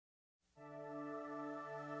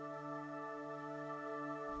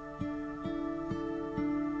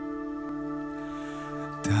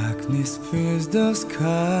Darkness fills the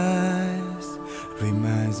skies,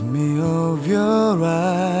 reminds me of your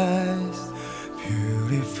eyes.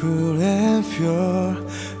 Beautiful and pure,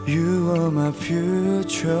 you are my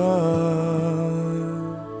future.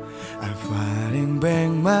 I'm fighting back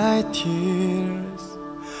my tears,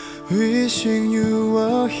 wishing you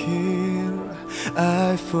were here.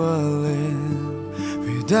 I've fallen,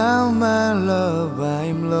 without my love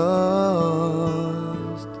I'm lost.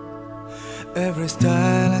 Every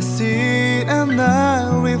style I see and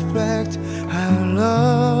I reflect our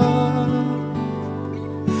love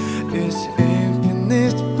is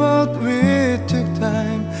infinite, but we took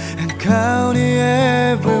time and counting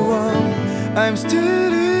everyone. I'm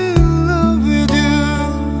still in love with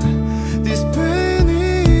you. This pain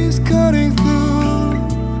is cutting through.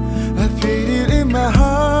 I feel it in my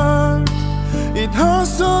heart. It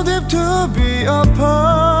hurts so deep to be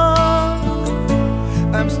apart.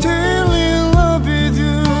 I'm still in love with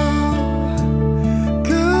you.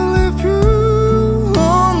 Girl, if you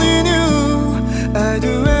only knew, I'd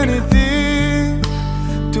do anything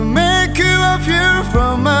to make you appear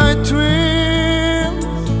from my dreams.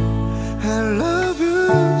 I love you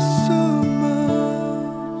so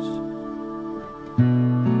much.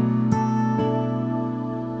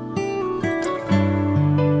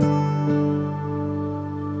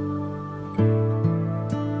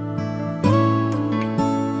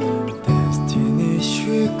 Destiny,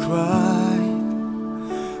 she cried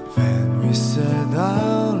when we said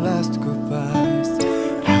our last goodbyes.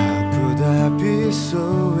 How could I be so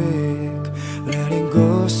weak, letting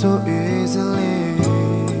go so easily?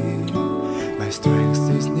 My strength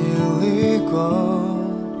is nearly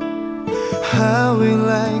gone. How will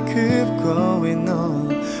I keep going on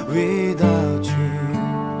without you?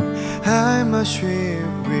 I'm a ship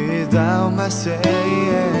without my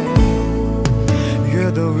sail.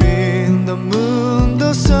 You're the wind, the moon,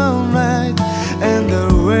 the sunlight, and the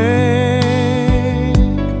rain.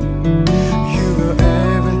 You were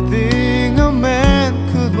everything a man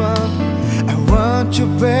could want. I want you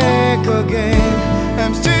back again.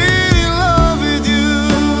 I'm still in love with you.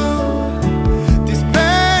 This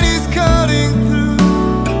pain is cutting through.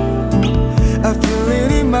 I feel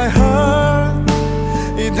it in my heart.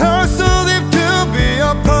 It hurts so deep to be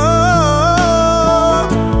apart.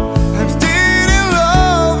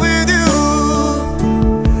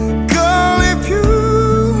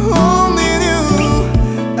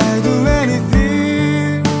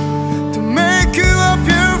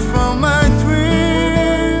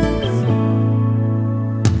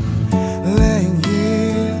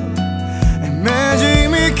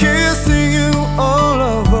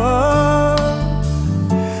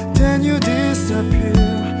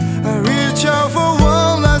 I reach out for